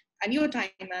 and your time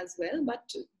as well, but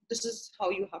this is how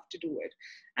you have to do it.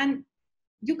 And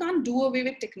you can't do away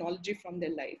with technology from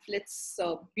their life. Let's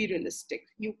be realistic.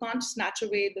 You can't snatch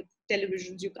away the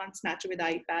televisions, you can't snatch away the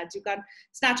iPads, you can't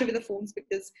snatch away the phones,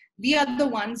 because we are the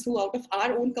ones who, out of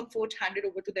our own comfort, handed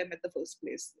over to them at the first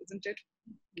place, isn't it?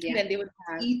 Yeah. When they were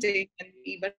eating, and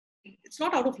it's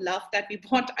not out of love that we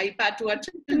bought iPad to our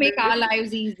children. To make our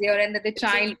lives easier, and that the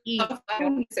child eats. Out of our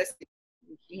own necessity.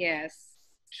 Yes,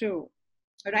 true.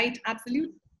 Right,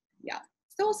 absolutely. Yeah.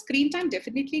 So screen time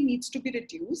definitely needs to be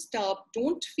reduced.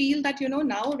 Don't feel that,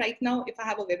 right now, if I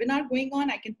have a webinar going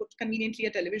on, I can put conveniently a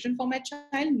television for my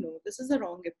child. No, this is a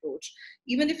wrong approach.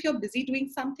 Even if you're busy doing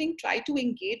something, try to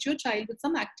engage your child with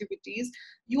some activities.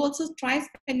 You also try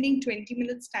spending 20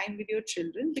 minutes time with your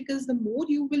children, because the more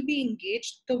you will be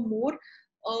engaged, the more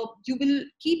you will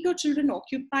keep your children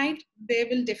occupied. There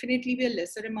will definitely be a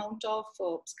lesser amount of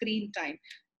screen time.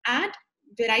 Add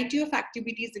variety of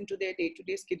activities into their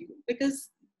day-to-day schedule,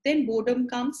 because then boredom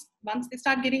comes. Once they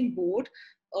start getting bored,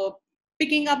 uh,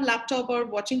 picking up laptop or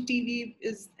watching TV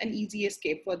is an easy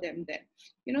escape for them then.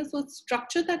 So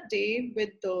structure that day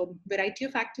with the variety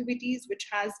of activities, which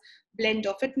has blend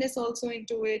of fitness also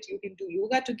into it. You can do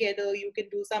yoga together, you can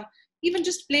do some, even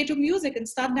just play to music and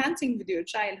start dancing with your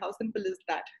child. How simple is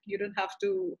that? You don't have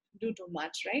to do too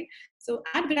much, right? So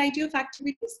add variety of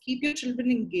activities, keep your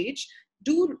children engaged.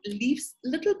 Do leave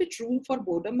little bit room for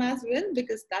boredom as well,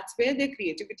 because that's where their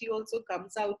creativity also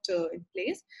comes out in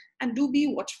place. And do be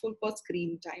watchful for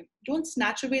screen time. Don't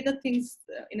snatch away the things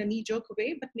in a knee-jerk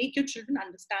way, but make your children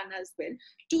understand as well,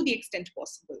 to the extent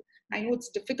possible. I know it's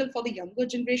difficult for the younger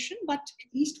generation, but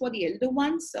at least for the elder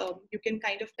ones, you can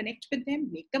kind of connect with them,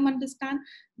 make them understand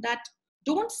that.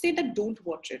 Don't say that don't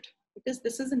watch it, because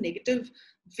this is a negative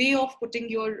way of putting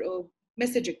your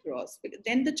message across.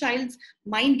 Then the child's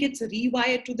mind gets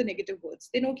rewired to the negative words.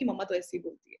 They know कि मम्मा तो ऐसी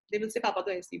बोलती है. They will say पापा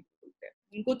तो ऐसी बोलते हैं.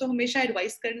 उनको तो हमेशा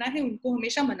advice करना है, उनको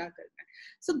हमेशा मना करना है.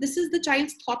 So this is the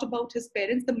child's thought about his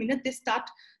parents the minute they start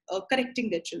correcting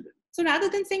their children. So rather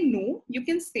than saying no, you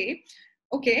can say,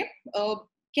 okay,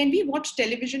 can we watch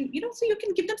television? So you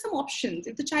can give them some options.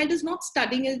 If the child is not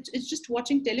studying, it's just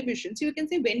watching television. So you can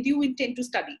say, when do you intend to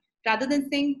study? Rather than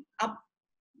saying,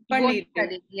 What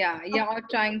study? Yeah, or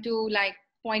trying to like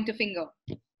point a finger.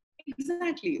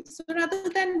 Exactly. So rather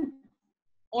than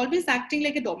always acting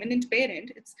like a dominant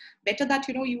parent, it's better that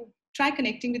you try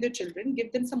connecting with your children,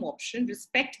 give them some option,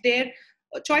 respect their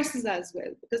choices as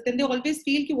well, because then they always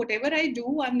feel that whatever I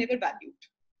do, I'm never valued.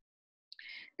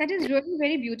 That is really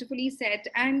very beautifully said.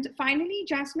 And finally,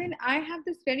 Jasmin, I have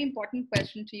this very important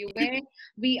question to you. Where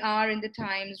we are in the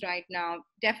times right now,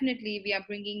 definitely we are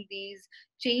bringing these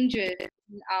changes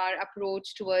in our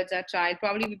approach towards our child.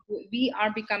 Probably we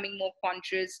are becoming more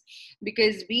conscious,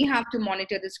 because we have to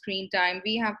monitor the screen time.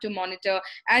 We have to monitor,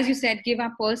 as you said, give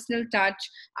our personal touch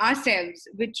ourselves,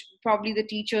 which probably the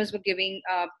teachers were giving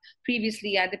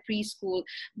previously at the preschool.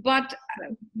 But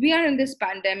we are in this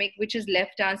pandemic, which has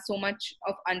left us so much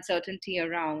of uncertainty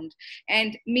around.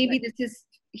 And maybe this is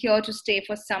here to stay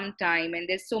for some time, and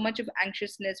there's so much of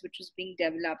anxiousness which is being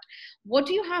developed. What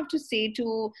do you have to say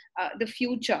to the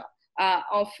future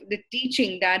of the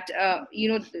teaching, that a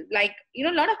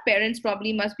lot of parents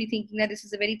probably must be thinking that this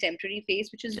is a very temporary phase,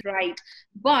 which is right,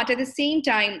 but at the same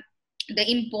time, the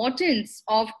importance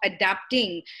of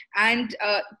adapting and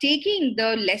taking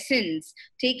the lessons,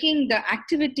 taking the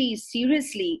activities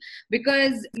seriously,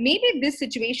 because maybe this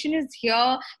situation is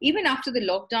here even after the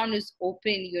lockdown is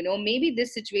open. Maybe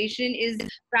this situation is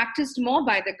practiced more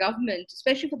by the government,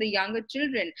 especially for the younger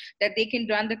children, that they can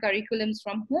run the curriculums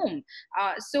from home.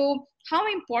 So how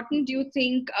important do you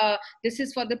think this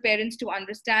is for the parents to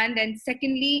understand? And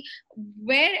secondly,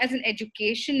 where as an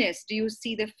educationist do you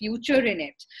see the future in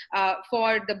it,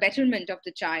 for the betterment of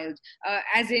the child,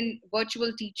 as in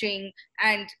virtual teaching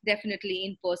and definitely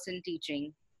in-person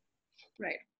teaching?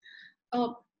 Right.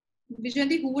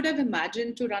 Vayjayanti, who would have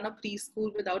imagined to run a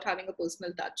preschool without having a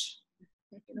personal touch?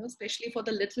 Especially for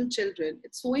the little children,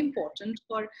 it's so important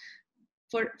for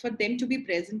them to be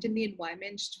present in the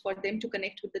environment, for them to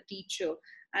connect with the teacher.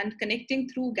 And connecting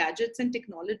through gadgets and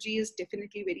technology is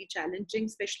definitely very challenging,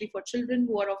 especially for children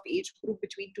who are of age group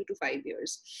between 2 to 5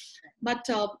 years. But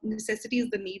necessity is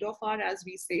the need of our, as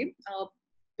we say.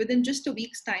 Within just a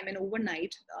week's time and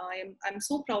overnight, I'm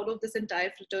so proud of this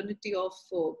entire fraternity of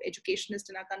educationists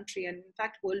in our country, and in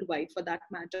fact worldwide for that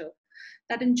matter,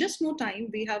 that in just no time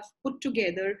we have put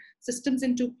together systems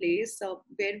into place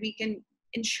where we can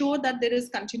ensure that there is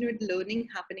continued learning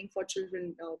happening for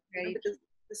children, because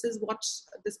this is what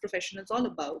this profession is all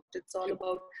about. It's all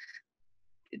about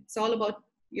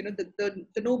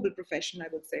the noble profession, I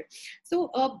would say.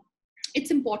 So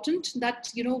it's important that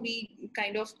we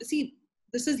kind of see,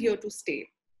 this is here to stay.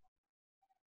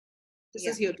 This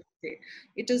is here to stay.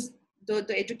 It is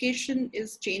the education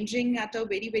is changing at a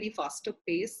very, very faster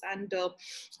pace, and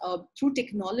through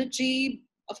technology,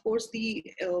 of course, the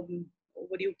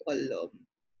what do you call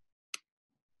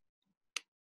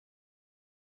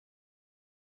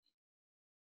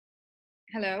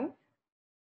Hello.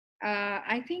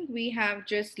 I think we have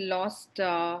just lost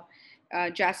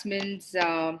Jasmin's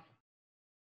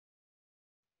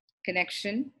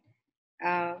connection.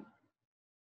 Uh,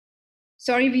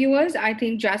 Sorry, viewers. I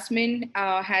think Jasmine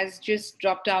has just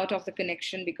dropped out of the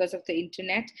connection because of the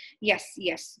internet. Yes,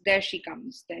 yes, there she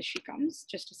comes. There she comes.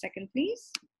 Just a second,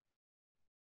 please.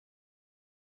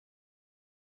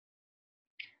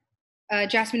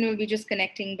 Jasmine will be just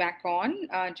connecting back on.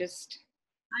 I'm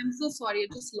so sorry, I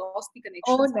just lost the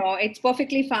Oh, connection. no, it's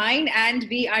perfectly fine. And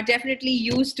we are definitely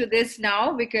used to this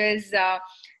now because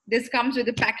this comes with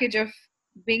a package of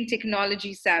being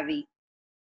technology savvy.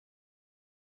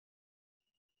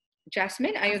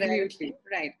 Jasmine, are you there? Absolutely,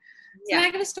 right. So Yeah.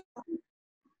 like I was talking, can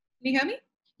you hear me?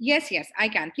 Yes, yes, I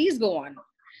can. Please go on.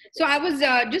 So I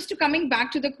was coming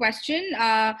back to the question.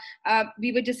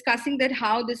 We were discussing that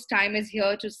how this time is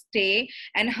here to stay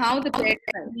and how the parents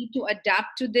need to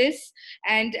adapt to this.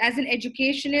 And as an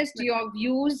educationist, your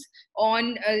views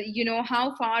on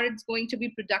how far it's going to be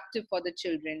productive for the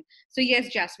children. So yes,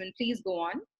 Jasmine, please go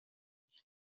on.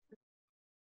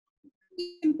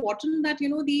 Important that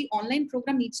the online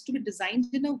program needs to be designed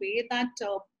in a way that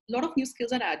a lot of new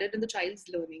skills are added in the child's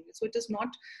learning. So it is not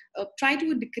try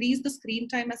to decrease the screen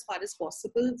time as far as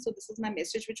possible. So this is my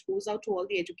message which goes out to all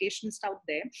the educationists out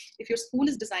there. If your school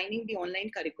is designing the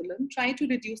online curriculum, try to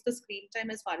reduce the screen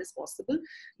time as far as possible.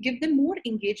 Give them more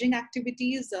engaging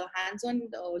activities, hands-on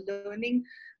learning.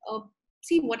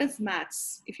 See, what is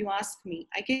maths? If you ask me,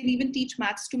 I can even teach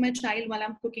maths to my child while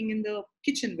I'm cooking in the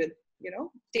kitchen with,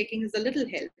 taking as a little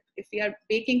help. If we are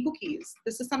baking cookies,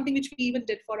 this is something which we even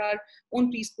did for our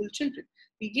own preschool children.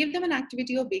 We gave them an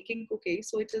activity of baking cookies,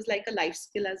 so it is like a life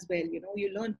skill as well.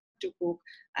 You learn to cook,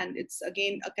 and it's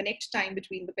again a connect time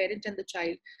between the parent and the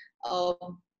child.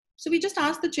 So we just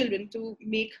ask the children to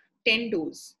make 10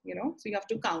 doughs, so you have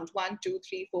to count 1, 2,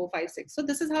 3, 4, 5, 6. So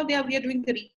this is how we are doing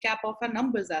the recap of our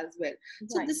numbers as well.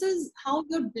 So Right. this is how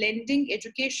you're blending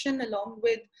education along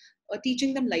with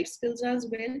teaching them life skills as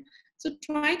well. So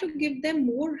try to give them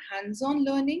more hands-on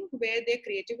learning where their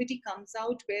creativity comes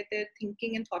out, where their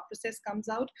thinking and thought process comes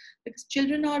out, because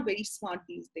children are very smart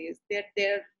these days.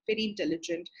 They're very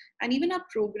intelligent. And even our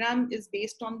program is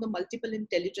based on the multiple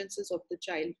intelligences of the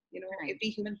child. Right. Every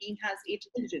human being has 8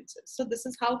 intelligences. So this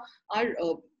is how our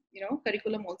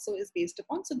curriculum also is based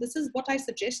upon. So this is what I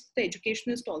suggest the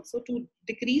educationist also, to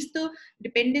decrease the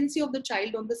dependency of the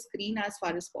child on the screen as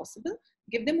far as possible.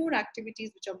 Give them more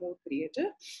activities which are more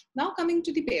creative. Now coming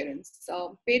to the parents,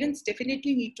 parents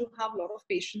definitely need to have a lot of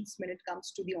patience when it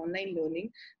comes to the online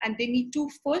learning, and they need to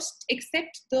first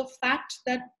accept the fact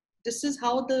that this is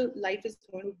how the life is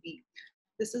going to be.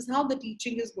 This is how the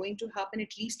teaching is going to happen,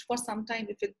 at least for some time,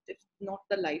 if not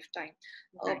the lifetime.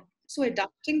 Right. So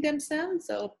adapting themselves,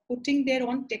 putting their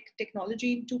own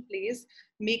technology into place,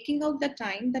 making out the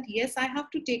time that yes, I have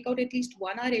to take out at least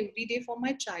 1 hour every day for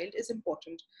my child is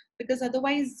important, because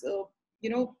otherwise,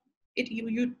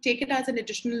 you take it as an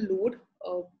additional load,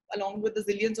 along with the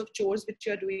zillions of chores which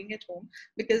you're doing at home,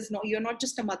 because now you're not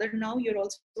just a mother, now you're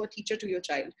also a teacher to your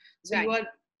child. So Right. you are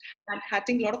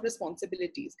having a lot of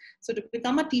responsibilities. So to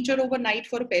become a teacher overnight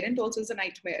for a parent also is a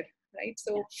nightmare, right?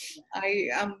 So I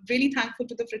am really thankful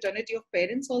to the fraternity of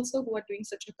parents also, who are doing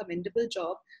such a commendable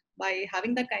job by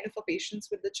having that kind of a patience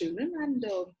with the children. And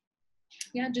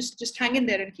yeah, just hang in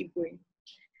there and keep going.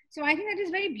 So I think that is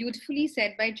very beautifully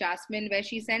said by Jasmine, where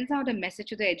she sends out a message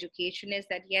to the educationists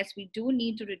that yes, we do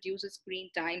need to reduce the screen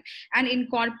time and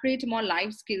incorporate more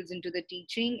life skills into the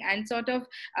teaching and sort of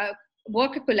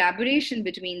work a collaboration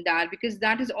between that, because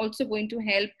that is also going to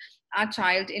help our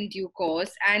child in due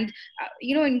course. And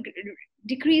in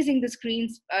decreasing the screen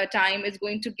time is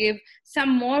going to give some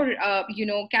more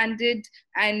candid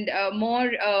and more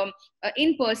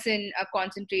in-person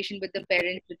concentration with the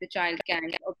parents that the child can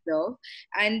observe.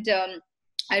 And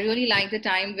I really like the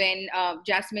time when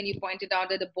Jasmine, you pointed out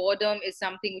that the boredom is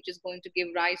something which is going to give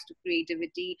rise to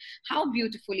creativity. How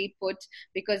beautifully put!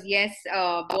 Because yes,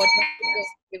 boredom is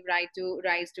going to give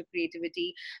rise to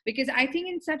creativity. Because I think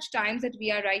in such times that we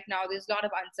are right now, there's a lot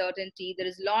of uncertainty, there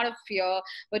is a lot of fear.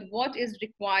 But what is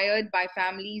required by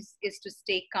families is to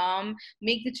stay calm,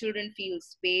 make the children feel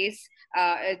space,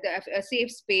 a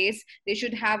safe space. They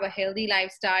should have a healthy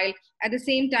lifestyle. At the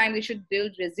same time, they should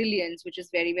build resilience, which is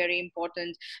very, very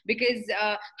important, because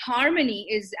harmony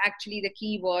is actually the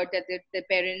key word that the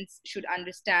parents should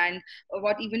understand.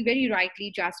 What even very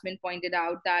rightly Jasmine pointed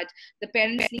out, that the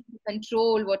parents need to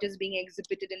control what is being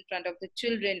exhibited in front of the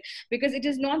children, because it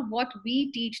is not what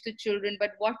we teach the children,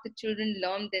 but what the children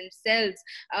learn themselves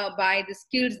by the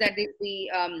skills that they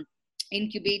be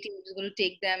incubating, which is going to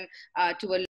take them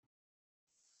to a.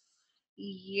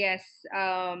 Yes,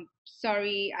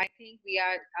 sorry, I think we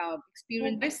are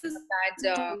experiencing Voice is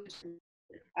that.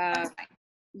 uh,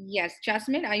 Yes,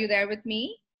 Jasmine, are you there with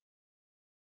me?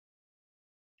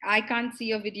 I can't see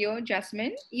your video,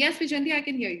 Jasmine. Yes, Vayjayanti, I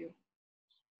can hear you.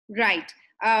 Right.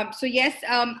 So yes,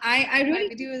 I My really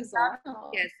video is loved, on.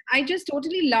 yes, I just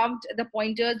totally loved the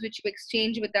pointers which you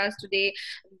exchanged with us today.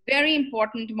 Very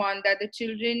important one, that the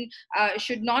children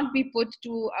should not be put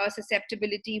to a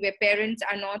susceptibility where parents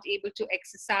are not able to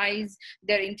exercise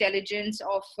their intelligence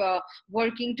of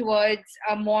working towards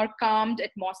a more calmed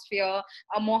atmosphere,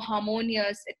 a more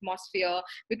harmonious atmosphere,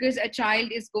 because a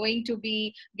child is going to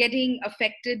be getting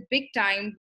affected big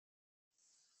time.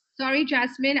 Sorry,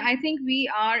 Jasmine. I think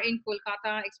we are in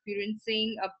Kolkata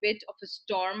experiencing a bit of a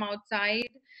storm outside,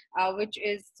 which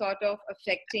is sort of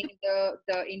affecting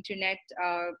the internet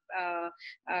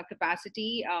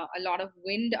capacity. A lot of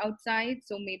wind outside,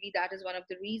 so maybe that is one of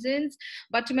the reasons.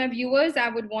 But to my viewers, I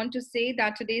would want to say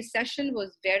that today's session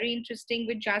was very interesting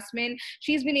with Jasmine.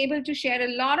 She's been able to share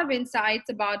a lot of insights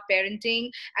about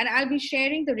parenting, and I'll be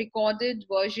sharing the recorded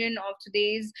version of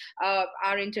today's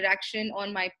our interaction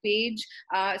on my page.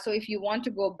 So if you want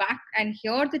to go back and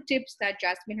hear the tips that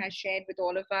Jasmine has shared with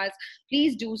all of us,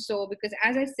 please do so, because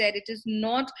as I said, it is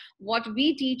not what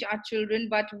we teach our children,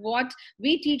 but what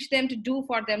we teach them to do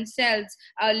for themselves.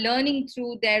 Learning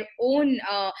through their own,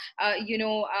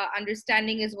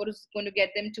 understanding is what is going to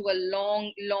get them to a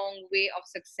long, long way of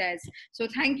success. So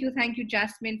thank you,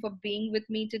 Jasmine, for being with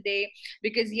me today.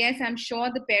 Because yes, I'm sure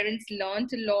the parents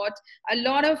learned a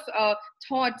lot of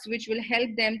thoughts which will help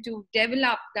them to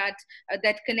develop that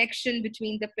connection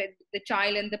between the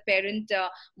child and the parent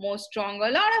more stronger.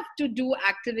 A lot of to do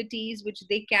activities which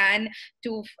they can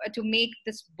to make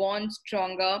this bond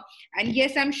stronger. And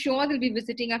yes, I'm sure they'll be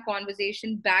visiting our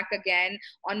conversation back again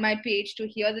on my page to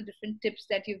hear the different tips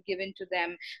that you've given to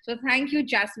them. So thank you,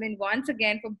 Jasmine, once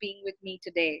again for being with me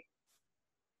today.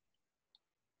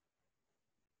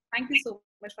 Thank you so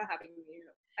much for having me here.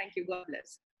 Thank you. God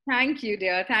bless. Thank you,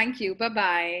 dear. Thank you. Bye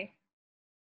bye.